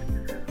kind of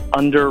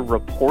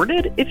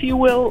underreported, if you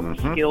will,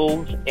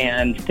 skills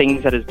and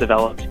things that is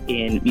developed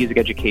in music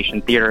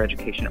education, theater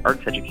education,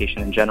 arts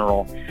education in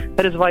general,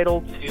 that is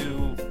vital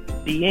to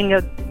being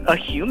a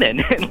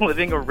human and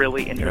living a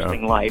really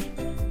interesting life.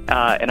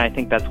 And I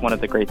think that's one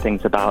of the great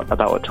things about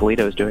what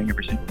Toledo is doing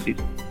every single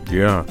season.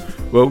 Yeah.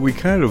 Well, we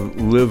kind of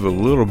live a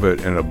little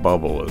bit in a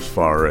bubble as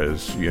far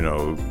as,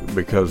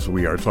 because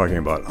we are talking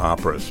about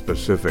opera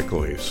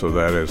specifically. So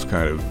that is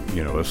kind of,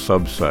 a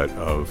subset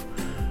of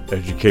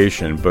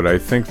education. But I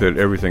think that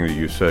everything that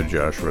you said,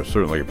 Joshua,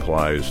 certainly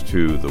applies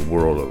to the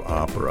world of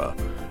opera.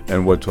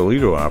 And what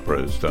Toledo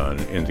Opera has done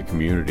in the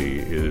community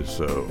is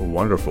a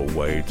wonderful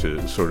way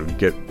to sort of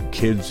get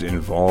kids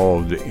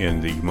involved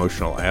in the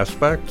emotional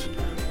aspect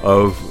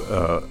of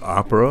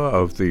opera,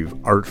 of the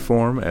art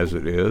form as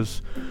it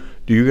is.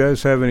 Do you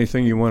guys have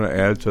anything you want to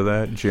add to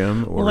that,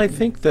 Jim? Well, I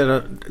think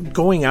that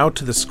going out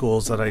to the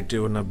schools that I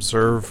do and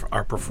observe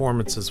our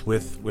performances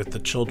with the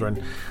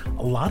children,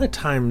 a lot of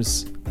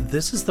times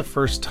this is the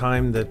first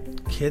time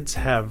that kids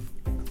have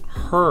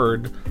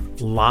heard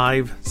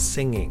live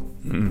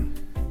singing.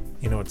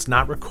 It's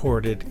not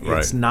recorded. Right.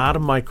 It's not a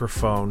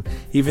microphone.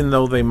 Even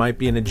though they might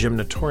be in a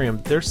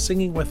gymnatorium, they're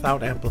singing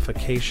without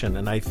amplification.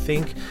 And I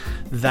think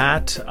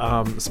that,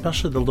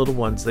 especially the little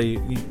ones,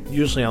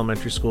 usually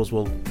elementary schools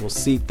will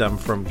seat them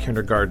from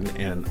kindergarten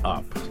and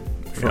up,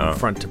 from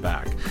front to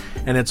back.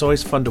 And it's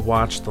always fun to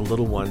watch the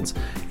little ones.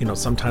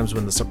 Sometimes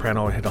when the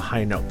soprano hit a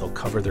high note, they'll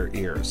cover their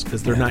ears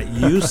because they're not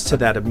used to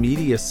that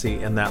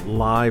immediacy and that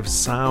live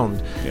sound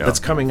that's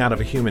coming out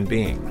of a human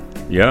being.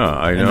 Yeah,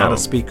 I know. And not a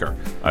speaker.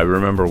 I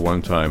remember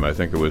one time, I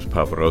think it was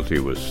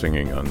Pavarotti was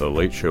singing on The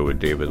Late Show with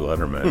David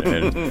Letterman,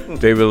 and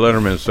David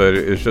Letterman said,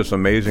 it's just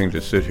amazing to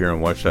sit here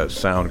and watch that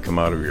sound come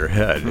out of your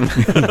head.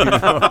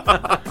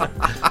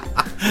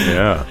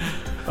 Yeah.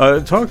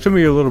 Talk to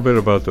me a little bit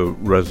about the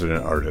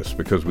resident artists,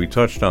 because we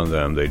touched on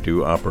them. They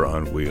do opera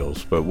on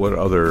wheels, but what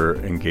other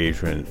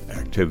engagement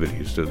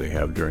activities do they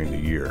have during the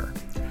year?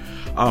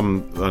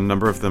 A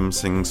number of them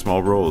sing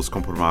small roles,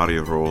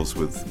 compromario roles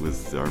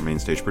with our main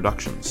stage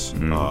productions.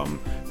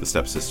 The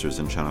Stepsisters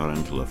in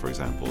Cenerentola, for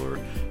example, or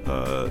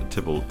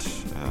Tybalt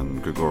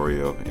and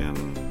Gregorio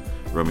in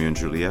Romeo and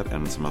Juliet,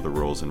 and some other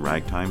roles in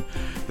Ragtime.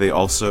 They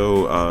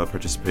also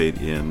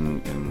participate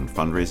in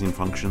fundraising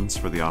functions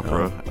for the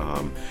opera.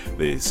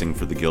 They sing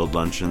for the guild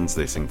luncheons.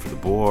 They sing for the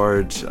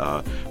board.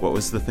 What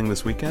was the thing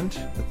this weekend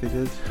that they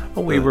did?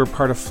 Oh, we were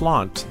part of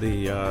Flaunt,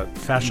 the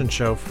fashion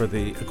show for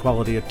the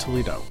Equality at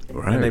Toledo.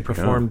 Right, and they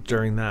performed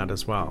during that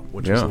as well,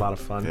 which was a lot of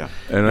fun. Yeah.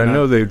 And I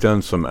know they've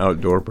done some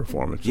outdoor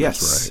performances,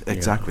 yes, right?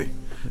 Exactly.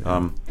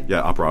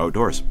 Opera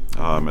outdoors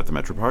at the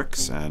Metro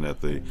Parks and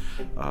at the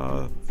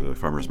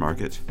Farmers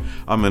Market.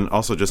 And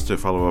also, just to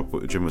follow up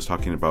what Jim was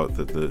talking about,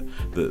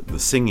 the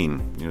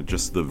singing,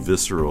 just the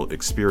visceral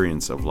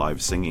experience of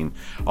live singing.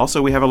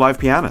 Also, we have a live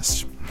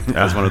pianist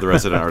as one of the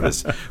resident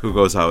artists who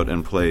goes out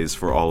and plays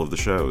for all of the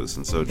shows.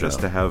 And so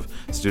just to have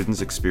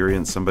students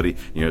experience somebody,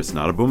 it's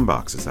not a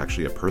boombox, it's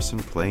actually a person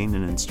playing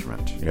an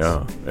instrument.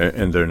 Yeah,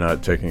 and they're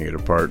not taking it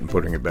apart and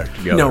putting it back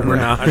together. No, we're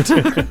not.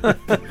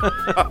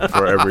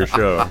 For every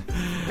show.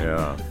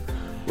 Yeah.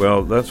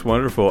 Well, that's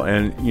wonderful.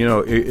 And,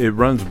 it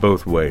runs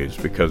both ways,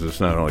 because it's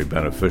not only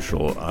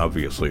beneficial,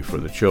 obviously, for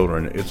the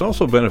children, it's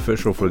also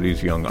beneficial for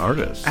these young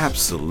artists.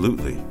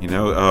 Absolutely.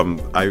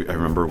 I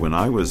remember when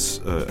I was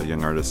a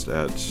young artist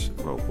at,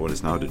 what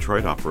is now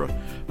Detroit Opera,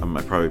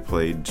 I probably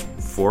played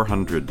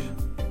 400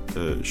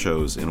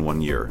 shows in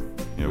 1 year.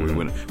 We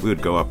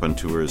would go up on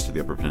tours to the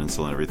Upper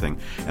Peninsula and everything,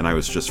 and I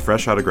was just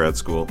fresh out of grad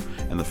school,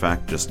 and the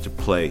fact just to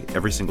play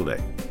every single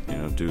day,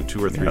 do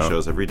 2 or 3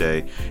 shows every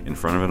day in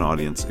front of an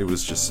audience, it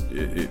was just,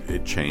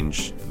 it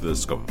changed the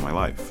scope of my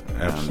life.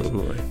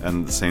 Absolutely.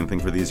 And the same thing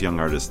for these young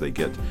artists. They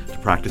get to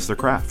practice their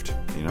craft.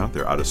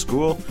 They're out of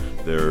school,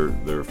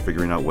 they're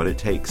figuring out what it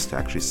takes to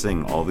actually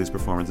sing all these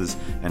performances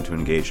and to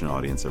engage an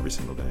audience every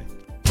single day.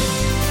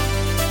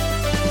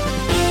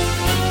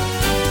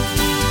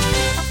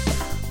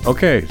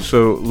 Okay,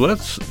 so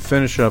let's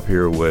finish up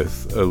here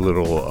with a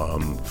little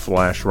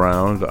flash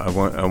round. I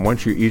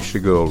want you each to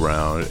go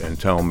around and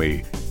tell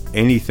me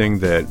anything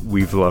that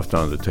we've left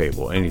on the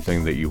table,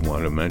 anything that you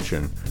want to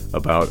mention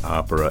about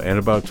opera and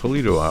about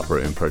Toledo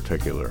Opera in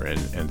particular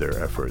and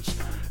their efforts.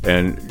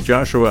 And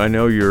Joshua, I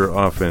know you're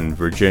off in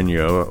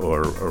Virginia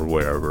or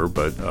wherever,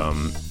 but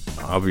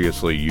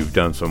obviously you've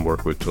done some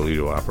work with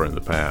Toledo Opera in the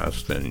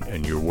past,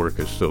 and your work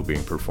is still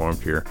being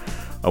performed here.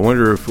 I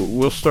wonder if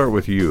we'll start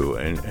with you,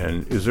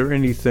 and is there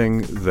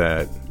anything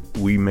that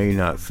we may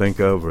not think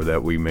of or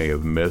that we may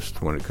have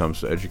missed when it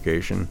comes to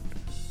education?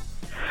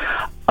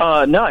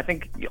 No, I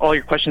think all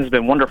your questions have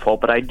been wonderful,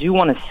 but I do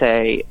want to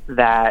say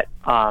that,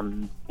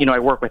 I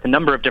work with a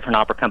number of different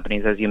opera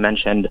companies, as you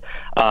mentioned,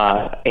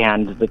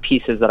 and the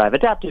pieces that I've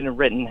adapted and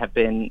written have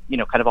been,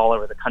 kind of all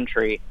over the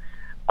country.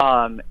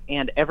 And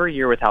every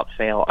year without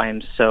fail, I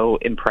am so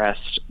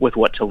impressed with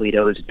what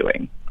Toledo is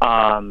doing.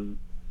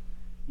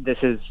 This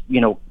is,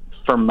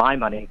 for my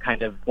money,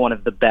 kind of one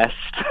of the best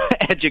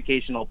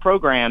educational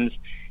programs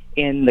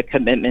in the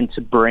commitment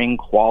to bring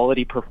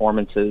quality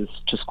performances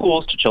to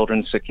schools, to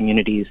children, to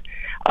communities.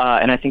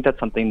 And I think that's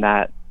something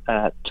that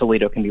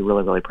Toledo can be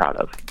really, really proud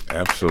of.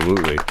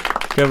 Absolutely.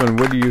 Kevin,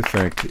 what do you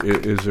think?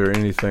 Is there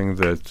anything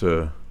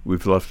that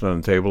we've left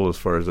on the table as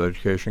far as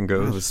education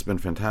goes? Oh, this has been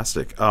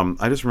fantastic.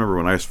 I just remember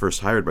when I was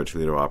first hired by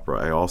Toledo Opera,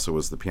 I also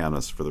was the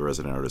pianist for the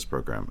resident artist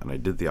program, and I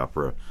did the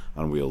opera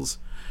on wheels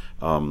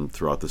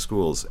throughout the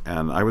schools.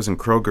 And I was in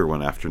Kroger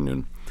one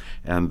afternoon,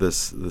 and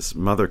this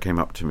mother came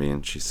up to me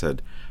and she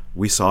said,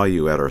 "We saw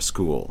you at our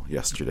school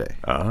yesterday."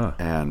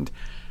 And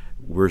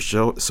we're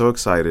so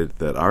excited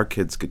that our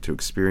kids get to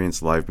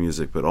experience live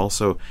music, but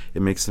also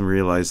it makes them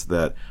realize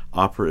that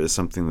opera is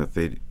something that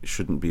they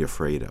shouldn't be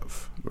afraid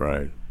of.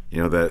 Right.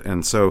 You know that,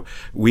 and so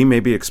we may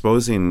be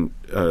exposing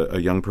a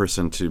young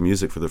person to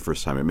music for the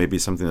first time. It may be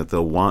something that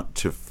they'll want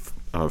to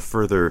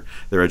further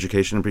their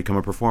education and become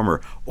a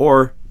performer,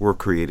 or we're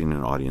creating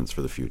an audience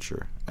for the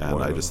future. And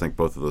Wow. I just think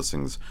both of those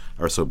things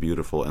are so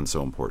beautiful and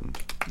so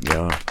important.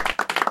 Yeah.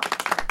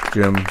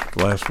 Jim,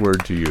 last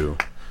word to you.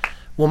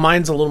 Well,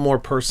 mine's a little more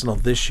personal.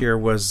 This year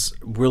was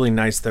really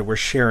nice that we're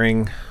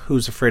sharing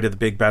Who's Afraid of the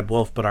Big Bad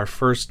Wolf, but our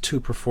first two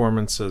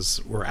performances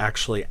were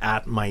actually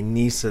at my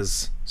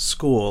niece's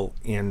school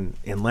in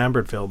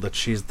Lambertville that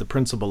she's the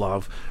principal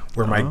of,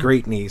 where my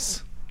great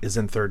niece is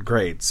in third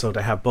grade. So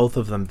to have both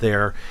of them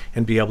there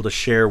and be able to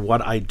share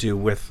what I do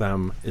with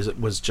them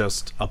was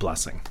just a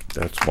blessing.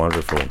 That's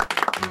wonderful.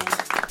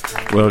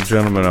 Well,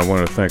 gentlemen, I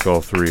want to thank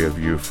all three of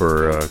you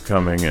for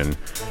coming and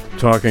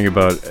talking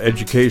about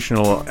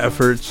educational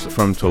efforts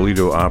from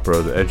Toledo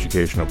Opera, the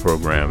educational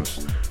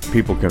programs.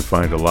 People can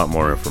find a lot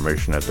more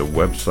information at the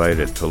website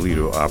at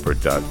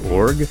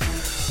toledoopera.org.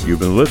 You've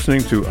been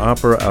listening to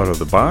Opera Out of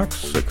the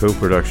Box, a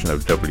co-production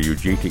of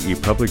WGTE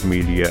Public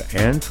Media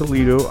and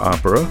Toledo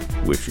Opera,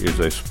 which is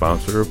a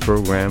sponsor of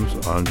programs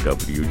on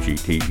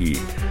WGTE.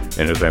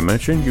 And as I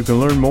mentioned, you can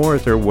learn more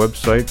at their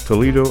website,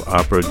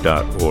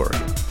 toledoopera.org.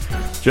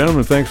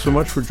 Gentlemen, thanks so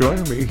much for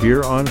joining me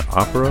here on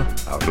Opera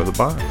Out of the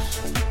Box.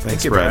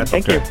 Thanks, you, Brad. Brad.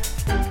 Thank Okay. you.